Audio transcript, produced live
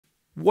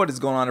What is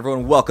going on,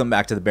 everyone? Welcome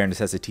back to the Bear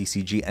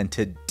NecessiTCG, and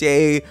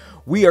today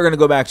we are going to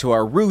go back to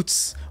our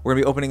roots. We're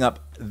going to be opening up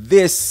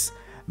this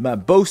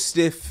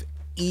Mabosstiff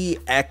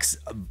EX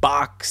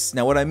box.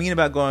 Now, what I mean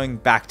about going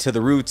back to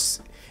the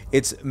roots,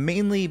 it's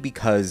mainly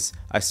because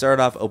I started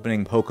off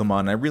opening Pokemon,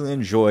 and I really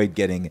enjoyed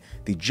getting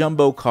the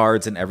jumbo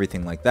cards and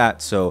everything like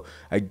that, so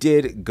I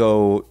did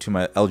go to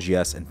my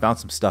LGS and found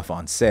some stuff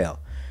on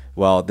sale.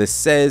 Well, this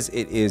says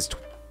it is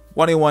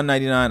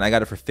 $21.99. I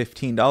got it for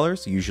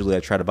 $15. Usually I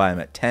try to buy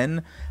them at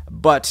 $10,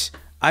 but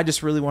I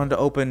just really wanted to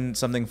open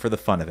something for the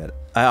fun of it.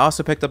 I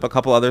also picked up a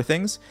couple other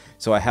things.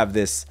 So I have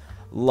this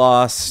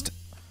Lost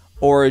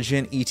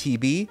Origin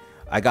ETB.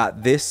 I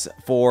got this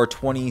for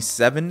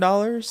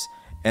 $27,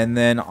 and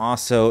then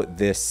also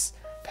this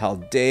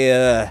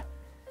Paldea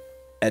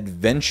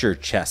Adventure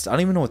Chest. I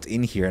don't even know what's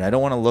in here, and I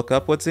don't want to look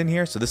up what's in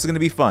here, so this is going to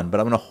be fun, but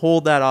I'm going to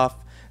hold that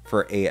off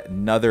for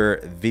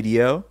another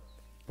video.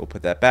 We'll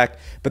put that back,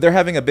 but they're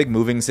having a big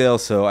moving sale,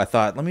 so I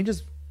thought, let me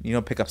just,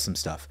 pick up some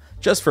stuff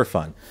just for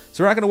fun.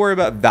 So we're not going to worry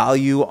about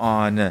value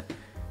on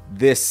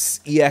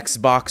this EX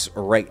box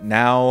right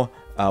now.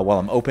 While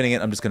I'm opening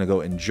it, I'm just going to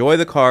go enjoy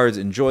the cards,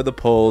 enjoy the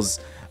pulls,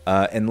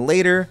 and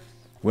later,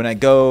 when I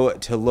go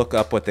to look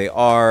up what they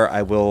are,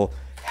 I will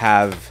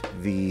have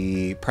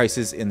the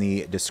prices in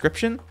the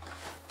description.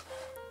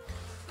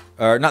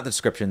 Or not the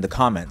description, the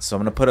comments. So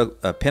I'm going to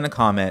put pin a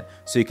comment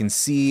so you can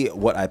see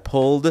what I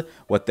pulled,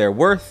 what they're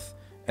worth.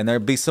 And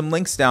there'll be some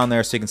links down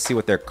there so you can see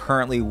what they're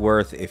currently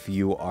worth if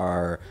you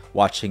are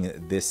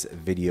watching this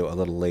video a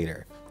little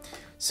later.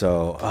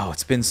 So, oh,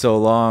 it's been so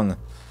long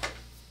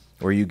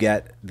where you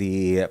get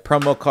the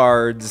promo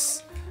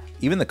cards,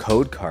 even the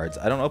code cards.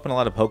 I don't open a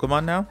lot of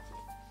Pokemon now.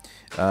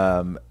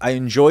 I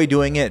enjoy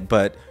doing it,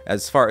 but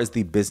as far as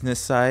the business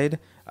side,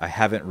 I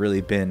haven't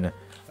really been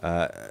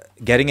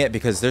getting it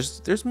because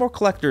there's more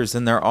collectors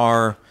than there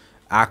are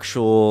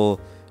actual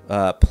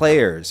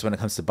players when it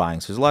comes to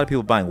buying. So there's a lot of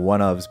people buying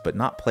one-ofs, but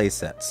not play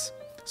sets.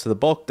 So the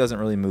bulk doesn't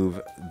really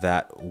move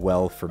that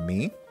well for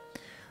me.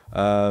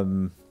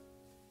 So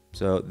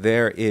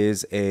there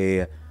is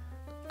a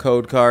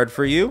code card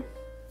for you.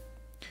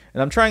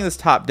 And I'm trying this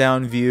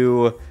top-down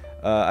view.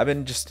 I've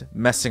been just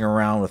messing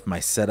around with my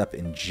setup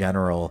in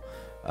general.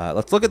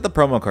 Let's look at the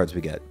promo cards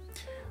we get.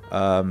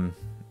 So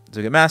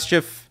we get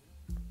Mabosstiff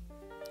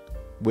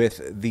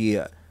with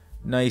the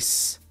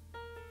nice...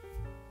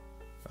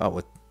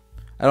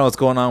 I don't know what's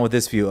going on with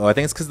this view. Oh, I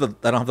think it's because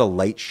I don't have the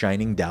light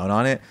shining down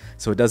on it,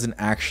 so it doesn't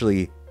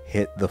actually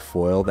hit the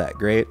foil that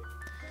great.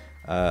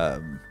 But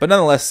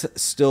nonetheless,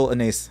 still a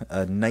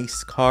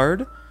nice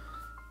card.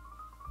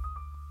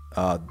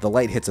 The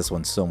light hits this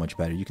one so much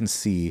better. You can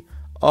see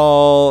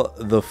all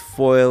the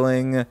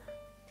foiling.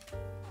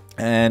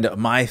 And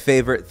my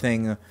favorite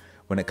thing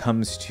when it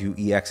comes to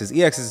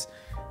EXs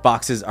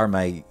boxes are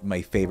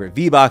my favorite.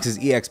 V boxes,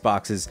 EX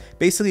boxes,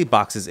 basically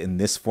boxes in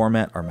this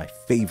format are my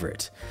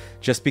favorite.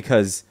 Just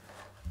because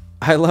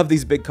I love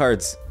these big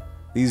cards,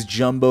 these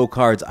jumbo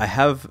cards. I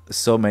have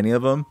so many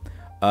of them.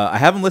 I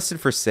have them listed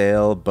for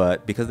sale,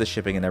 but because of the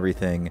shipping and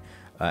everything,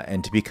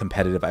 and to be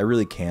competitive, I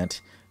really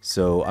can't.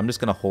 So I'm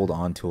just going to hold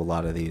on to a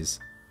lot of these.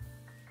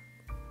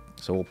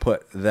 So we'll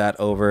put that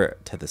over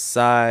to the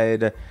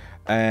side.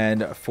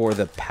 And for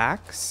the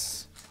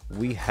packs,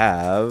 we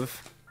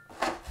have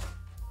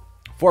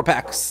 4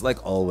 packs,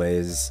 like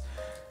always.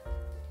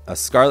 A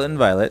Scarlet and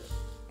Violet,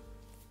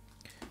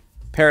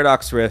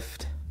 Paradox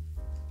Rift,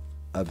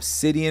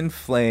 Obsidian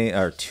Flame,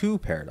 or 2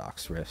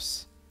 Paradox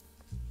Rifts,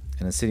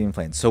 and Obsidian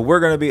Flame. So we're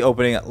going to be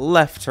opening it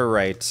left to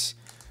right.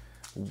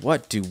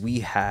 What do we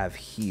have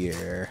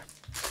here?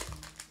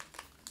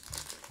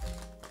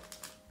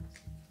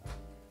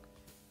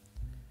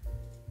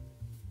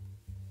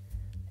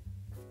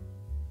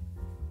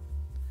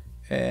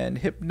 And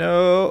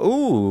Hypno.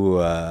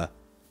 Ooh.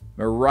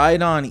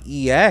 Miraidon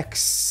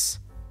EX.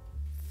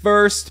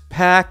 First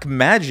pack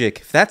magic,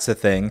 if that's a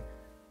thing.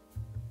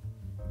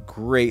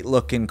 Great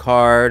looking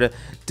card.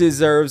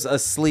 Deserves a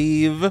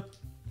sleeve.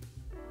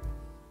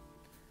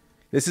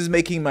 This is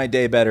making my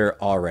day better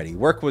already.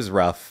 Work was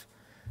rough.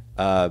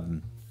 My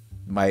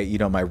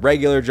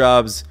regular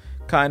job's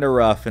kind of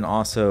rough, and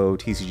also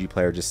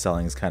TCGplayer just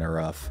selling is kind of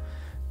rough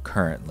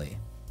currently.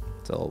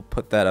 So I'll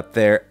put that up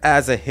there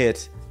as a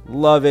hit.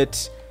 Love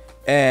it.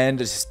 And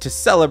just to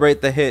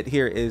celebrate the hit,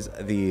 here is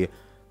the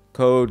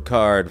code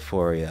card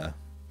for you.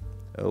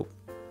 Oh.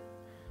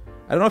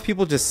 I don't know if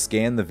people just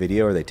scan the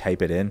video or they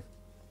type it in.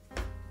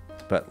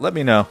 But let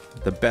me know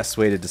the best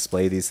way to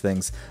display these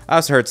things. I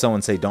also heard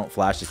someone say don't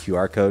flash the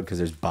QR code because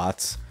there's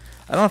bots.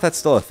 I don't know if that's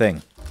still a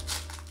thing.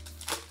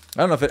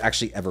 I don't know if it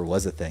actually ever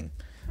was a thing.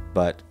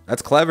 But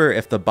that's clever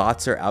if the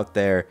bots are out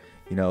there,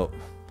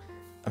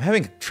 I'm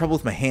having trouble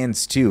with my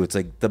hands too. It's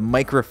like the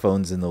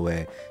microphone's in the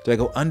way. Do I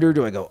go under?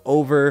 Do I go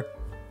over?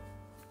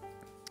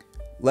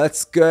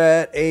 Let's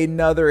get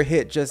another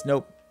hit. Just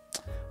nope.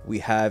 We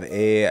have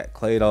a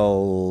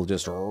Claydol,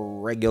 just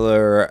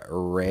regular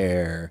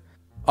rare.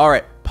 All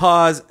right,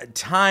 pause,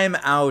 time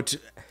out.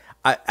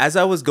 As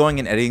I was going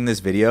and editing this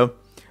video,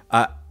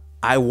 I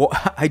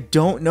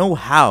don't know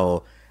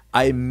how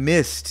I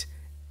missed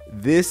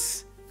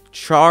this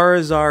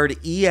Charizard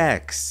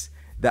EX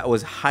that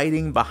was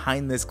hiding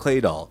behind this clay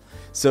doll.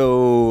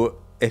 So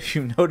if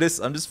you notice,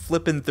 I'm just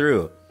flipping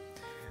through.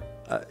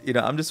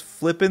 I'm just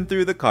flipping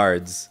through the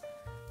cards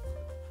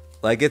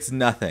like it's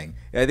nothing.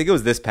 I think it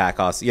was this pack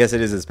also. Yes,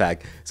 it is this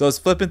pack. So I was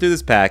flipping through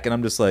this pack and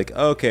I'm just like,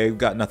 okay, we've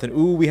got nothing.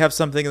 Ooh, we have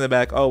something in the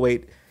back. Oh,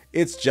 wait,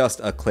 it's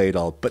just a clay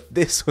doll. But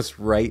this was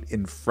right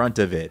in front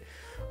of it.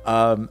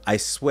 I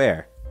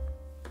swear.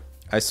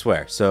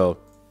 So,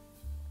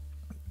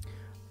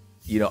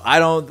 I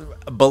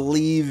don't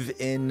believe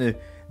in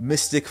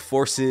mystic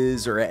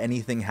forces or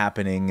anything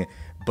happening,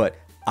 but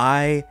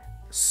I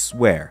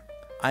swear,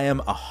 I am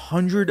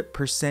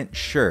 100%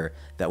 sure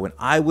that when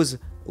I was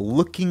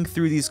looking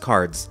through these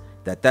cards,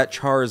 that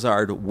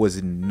Charizard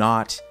was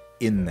not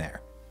in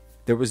there.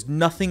 There was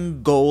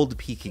nothing gold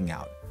peeking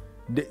out.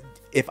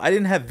 If I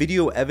didn't have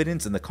video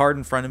evidence in the card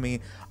in front of me,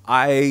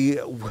 I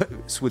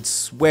would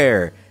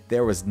swear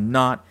there was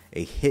not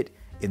a hit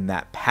in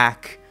that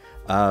pack.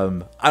 I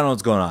don't know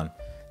what's going on.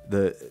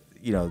 The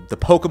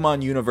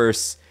Pokemon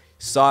universe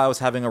saw I was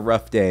having a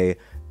rough day.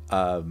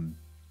 You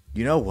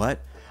know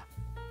what?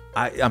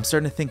 I'm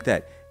starting to think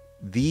that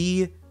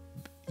the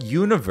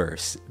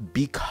universe,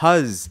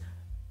 because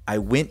I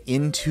went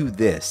into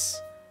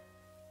this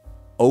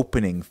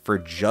opening for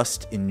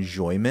just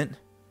enjoyment,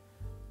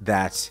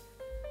 that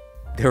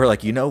they were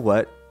like, you know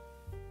what?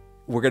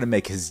 We're going to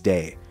make his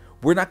day.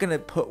 We're not going to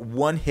put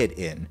one hit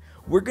in.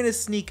 We're going to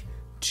sneak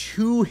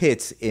 2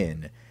 hits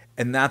in.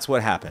 And that's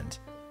what happened.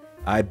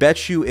 I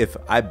bet you if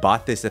I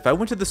bought this, if I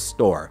went to the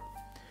store,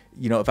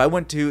 if I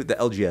went to the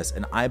LGS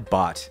and I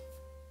bought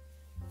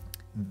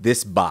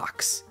this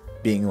box,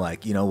 being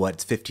like, you know what,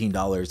 it's $15,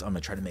 I'm going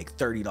to try to make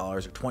 $30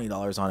 or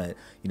 $20 on it,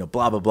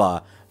 blah, blah,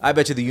 blah. I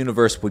bet you the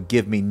universe would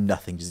give me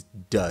nothing, just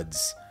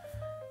duds.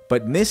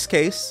 But in this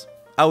case,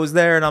 I was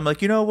there and I'm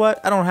like, you know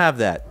what, I don't have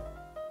that.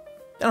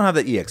 I don't have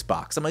that EX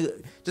box. I'm like,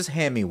 just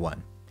hand me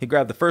one. He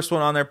grabbed the first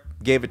one on there,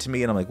 gave it to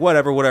me, and I'm like,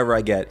 whatever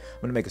I get.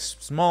 I'm going to make a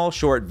small,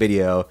 short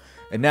video.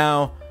 And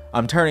now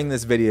I'm turning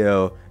this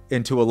video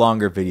into a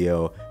longer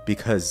video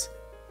because,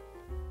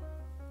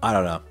 I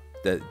don't know,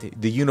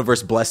 the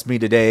universe blessed me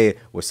today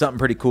with something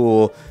pretty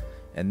cool.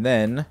 And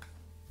then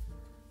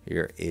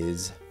here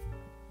is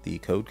the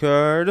code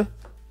card.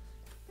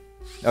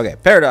 Okay,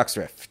 Paradox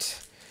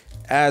Rift.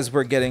 As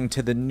we're getting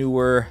to the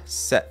newer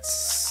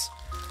sets.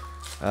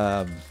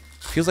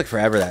 Feels like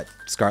forever that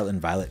Scarlet and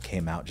Violet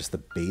came out, just the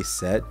base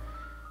set.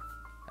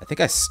 I think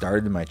I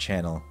started my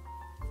channel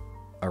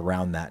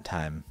around that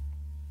time.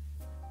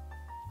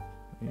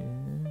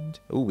 And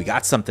oh, we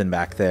got something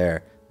back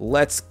there.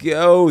 Let's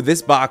go.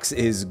 This box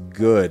is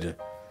good.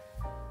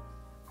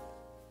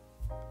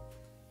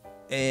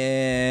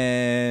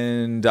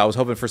 And I was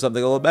hoping for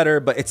something a little better,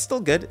 but it's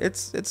still good.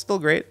 It's still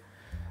great.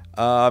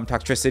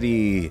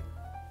 Toxtricity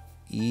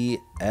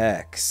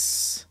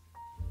EX.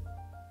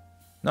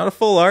 Not a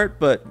full art,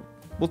 but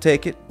we'll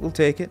take it. We'll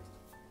take it.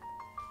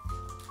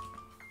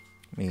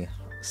 Let me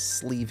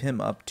sleeve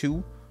him up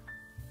too.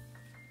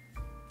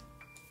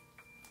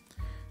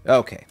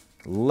 Okay.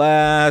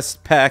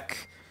 Last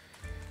pack.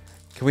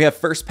 Can we have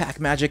first pack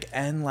magic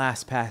and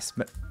last pass?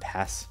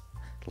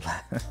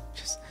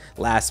 Just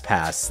last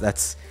pass.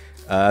 That's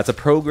a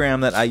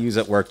program that I use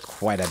at work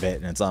quite a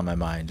bit, and it's on my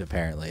mind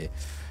apparently.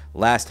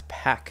 Last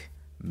pack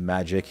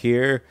magic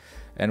here,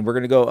 and we're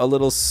gonna go a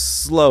little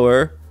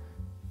slower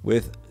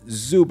with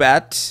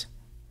Zubat,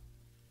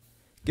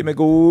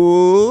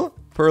 Gimmighoul,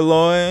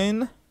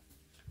 Purloin,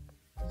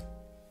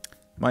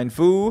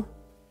 Mindfu,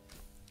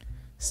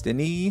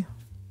 Steny,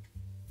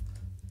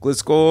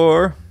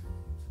 Gliscor,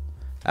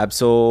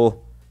 Absol,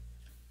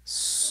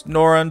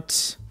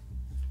 Snorunt,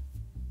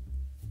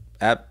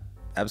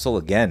 Absol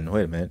again.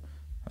 Wait a minute.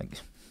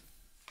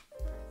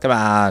 Come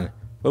on.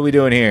 What are we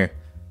doing here?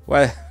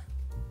 What?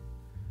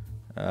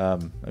 I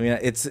mean,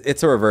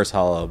 it's a reverse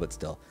holo, but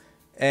still.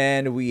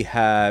 And we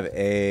have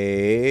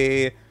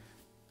a...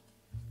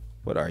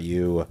 What are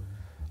you?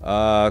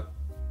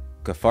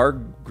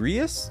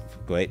 Cafargrius?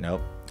 Wait,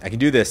 no. I can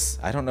do this.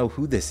 I don't know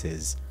who this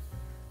is.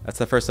 That's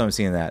the first time I'm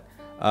seeing that.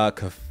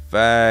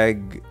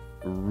 Cafagrigus.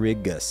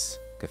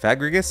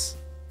 Cafagrigus?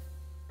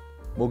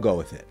 We'll go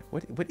with it.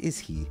 What is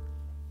he?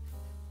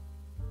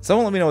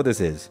 Someone let me know what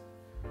this is.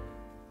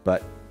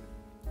 But,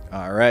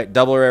 alright.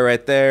 Double rare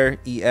right there.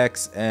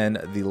 EX and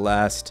the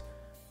last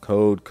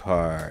code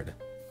card.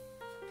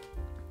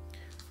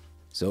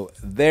 So,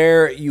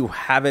 there you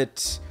have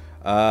it.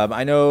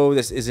 I know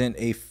this isn't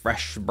a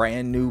fresh,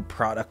 brand new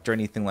product or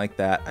anything like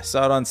that. I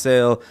saw it on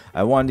sale.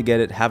 I wanted to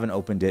get it. Haven't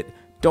opened it.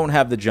 Don't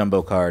have the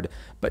jumbo card.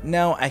 But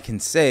now I can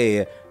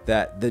say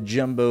that the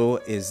jumbo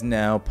is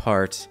now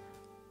part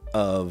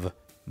of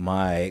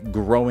my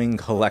growing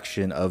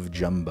collection of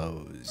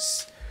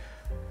jumbos.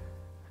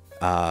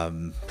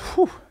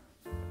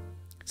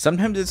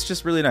 Sometimes it's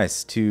just really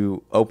nice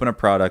to open a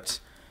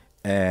product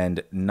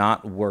and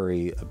not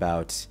worry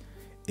about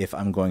if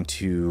I'm going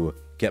to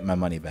get my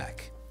money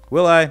back.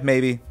 Will I?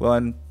 Maybe.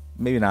 Well,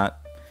 maybe not.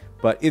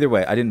 But either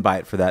way, I didn't buy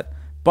it for that.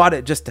 Bought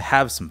it just to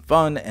have some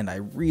fun, and I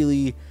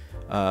really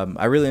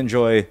I really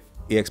enjoy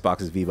EX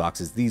boxes, V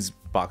boxes. These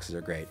boxes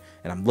are great,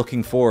 and I'm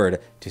looking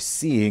forward to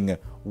seeing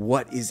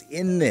what is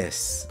in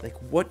this. Like,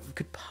 what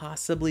could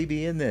possibly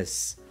be in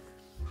this?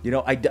 You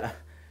know, I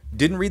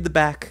didn't read the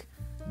back,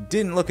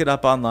 didn't look it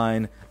up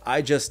online.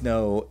 I just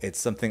know it's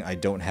something I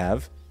don't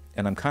have,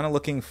 and I'm kind of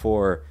looking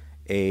for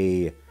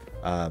a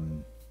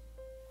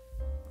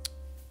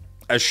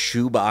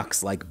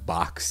shoebox like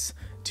box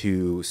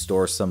to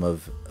store some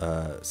of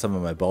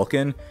my bulk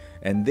in,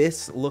 and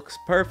this looks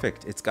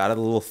perfect. It's got a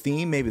little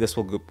theme. Maybe this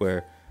will go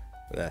where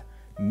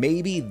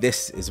maybe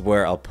this is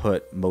where I'll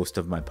put most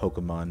of my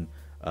Pokemon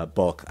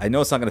bulk. I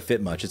know it's not going to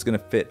fit much. It's going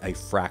to fit a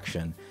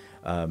fraction,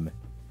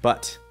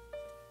 but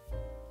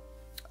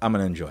I'm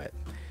going to enjoy it.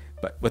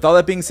 But with all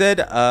that being said,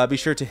 be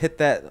sure to hit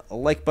that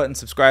like button,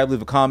 subscribe,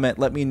 leave a comment.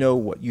 Let me know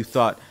what you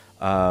thought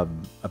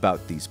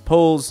about these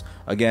polls.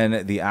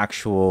 Again, the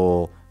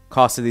actual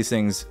cost of these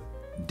things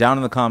down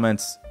in the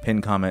comments,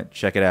 pin comment,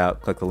 check it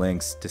out, click the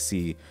links to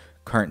see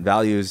current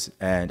values,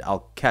 and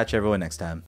I'll catch everyone next time.